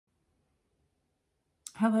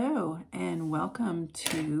Hello and welcome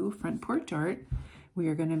to Front Porch Art. We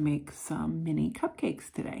are going to make some mini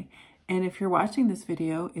cupcakes today. And if you're watching this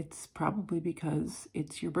video, it's probably because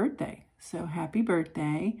it's your birthday. So happy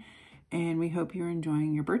birthday, and we hope you're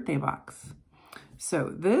enjoying your birthday box.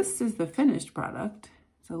 So this is the finished product.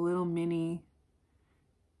 It's a little mini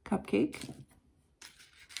cupcake.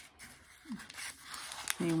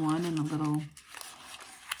 Same one in a little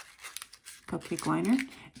cupcake liner.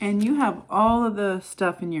 And you have all of the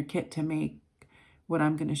stuff in your kit to make what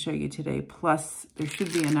I'm going to show you today. Plus, there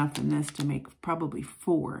should be enough in this to make probably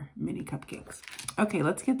 4 mini cupcakes. Okay,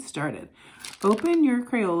 let's get started. Open your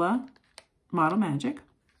Crayola Model Magic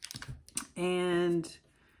and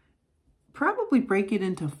probably break it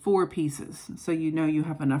into 4 pieces so you know you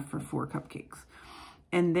have enough for 4 cupcakes.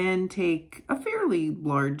 And then take a fairly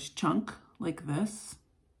large chunk like this,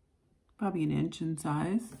 probably 1 inch in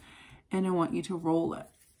size, and I want you to roll it.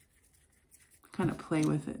 Kind of play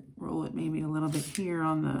with it. Roll it maybe a little bit here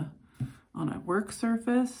on a work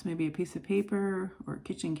surface, maybe a piece of paper or a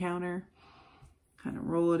kitchen counter. Kind of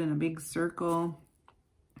roll it in a big circle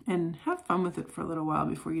and have fun with it for a little while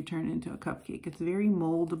before you turn it into a cupcake. It's very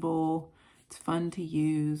moldable. It's fun to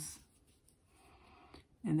use.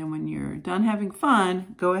 And then when you're done having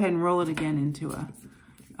fun, go ahead and roll it again into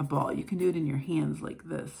a ball. You can do it in your hands like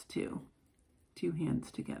this too. 2 hands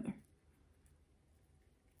together.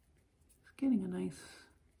 Getting a nice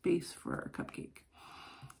base for our cupcake.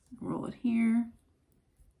 Roll it here.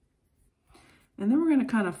 And then we're going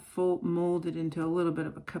to kind of mold it into a little bit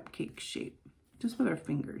of a cupcake shape, just with our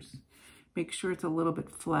fingers. Make sure it's a little bit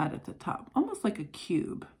flat at the top, almost like a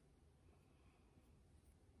cube.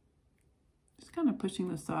 Just kind of pushing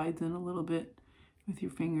the sides in a little bit with your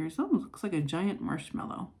fingers. Almost looks like a giant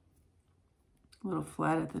marshmallow. A little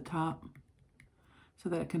flat at the top so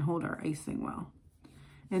that it can hold our icing well.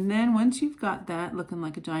 And then once you've got that looking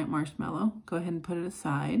like a giant marshmallow, go ahead and put it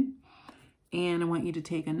aside. And I want you to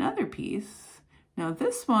take another piece. Now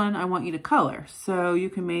this one I want you to color. So you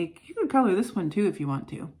can color this one too if you want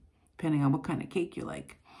to, depending on what kind of cake you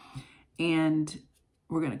like. And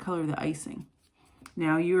we're gonna color the icing.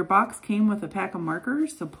 Now your box came with a pack of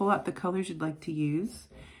markers, so pull out the colors you'd like to use.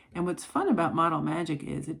 And what's fun about Model Magic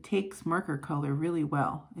is it takes marker color really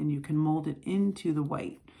well, and you can mold it into the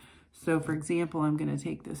white. So for example, I'm going to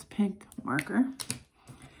take this pink marker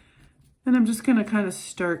and I'm just going to kind of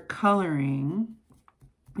start coloring.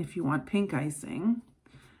 If you want pink icing,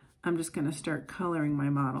 I'm just going to start coloring my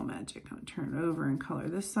Model Magic. I'm going to turn it over and color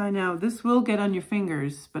this side. Now this will get on your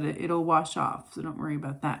fingers, but it'll wash off, so don't worry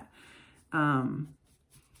about that.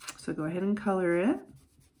 So go ahead and color it.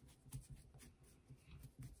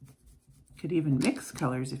 Could even mix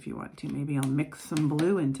colors if you want to. Maybe I'll mix some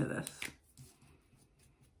blue into this.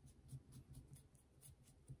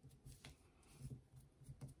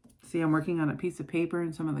 See, I'm working on a piece of paper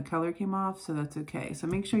and some of the color came off, so that's okay. So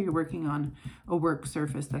make sure you're working on a work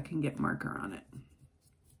surface that can get marker on it.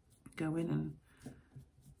 Go in and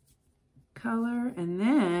color, and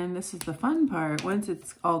then this is the fun part. Once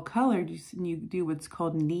it's all colored, you do what's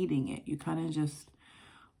called kneading it. You kind of just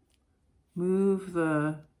move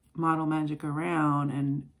the Model Magic around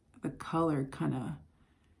and the color kind of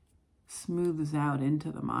smooths out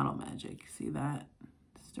into the Model Magic. See that?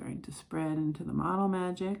 Starting to spread into the Model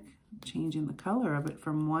Magic. Changing the color of it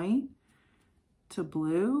from white to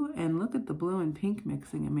blue, and look at the blue and pink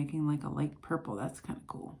mixing and making like a light purple. That's kind of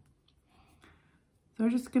cool. So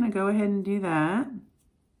we're just going to go ahead and do that.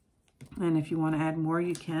 And if you want to add more,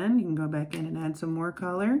 you can go back in and add some more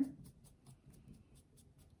color.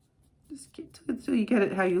 Just get to it so you get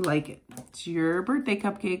it how you like it. It's your birthday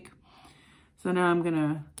cupcake. So now I'm going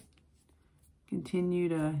to continue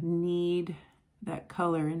to knead that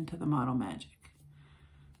color into the Model Magic.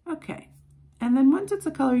 Okay, and then once it's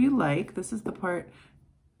a color you like, this is the part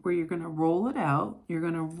where you're going to roll it out. You're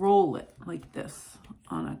going to roll it like this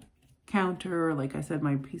on a counter, or like I said,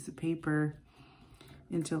 my piece of paper,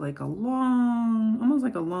 into like a long, almost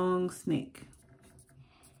like a long snake.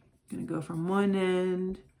 I'm going to go from one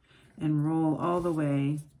end and roll all the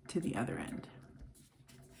way to the other end.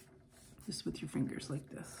 Just with your fingers like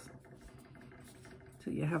this.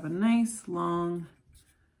 So you have a nice long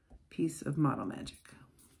piece of Model Magic.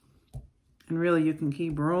 And really you can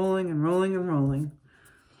keep rolling and rolling and rolling.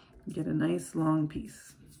 Get a nice long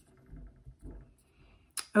piece.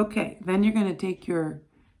 Okay, then you're going to take your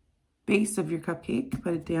base of your cupcake,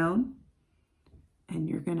 put it down, and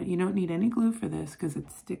you don't need any glue for this because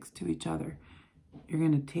it sticks to each other. You're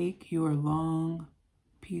going to take your long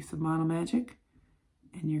piece of Model Magic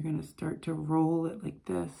and you're going to start to roll it like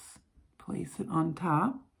this. Place it on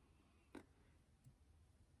top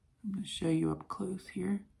I'm going to show you up close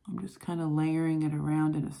here. I'm just kind of layering it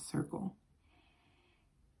around in a circle.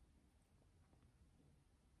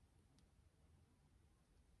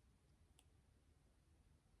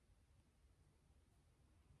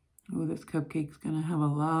 Oh, this cupcake's going to have a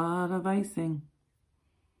lot of icing.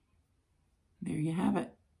 There you have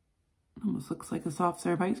it. Almost looks like a soft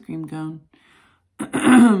serve ice cream cone.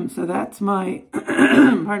 So that's my,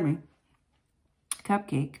 pardon me,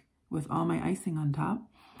 cupcake with all my icing on top.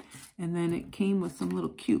 And then it came with some little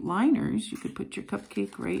cute liners. You could put your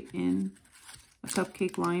cupcake right in a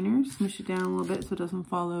cupcake liner, smush it down a little bit so it doesn't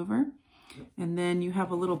fall over. And then you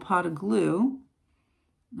have a little pot of glue.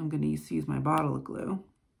 I'm going to use my bottle of glue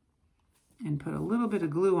and put a little bit of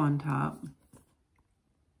glue on top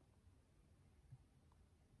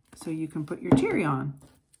so you can put your cherry on.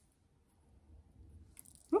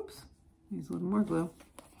 Whoops, use a little more glue.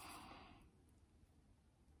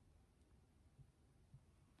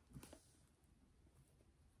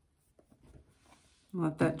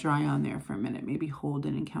 Let that dry on there for a minute. Maybe hold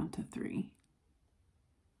it and count to 3.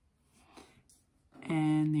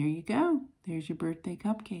 And there you go. There's your birthday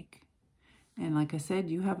cupcake. And like I said,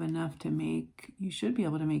 you have enough to make, you should be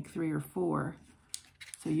able to make 3 or 4.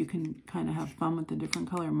 So you can kind of have fun with the different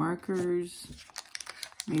color markers.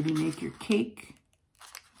 Maybe make your cake.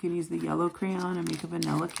 You can use the yellow crayon and make a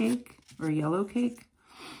vanilla cake or a yellow cake.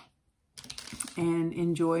 And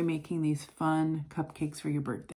enjoy making these fun cupcakes for your birthday.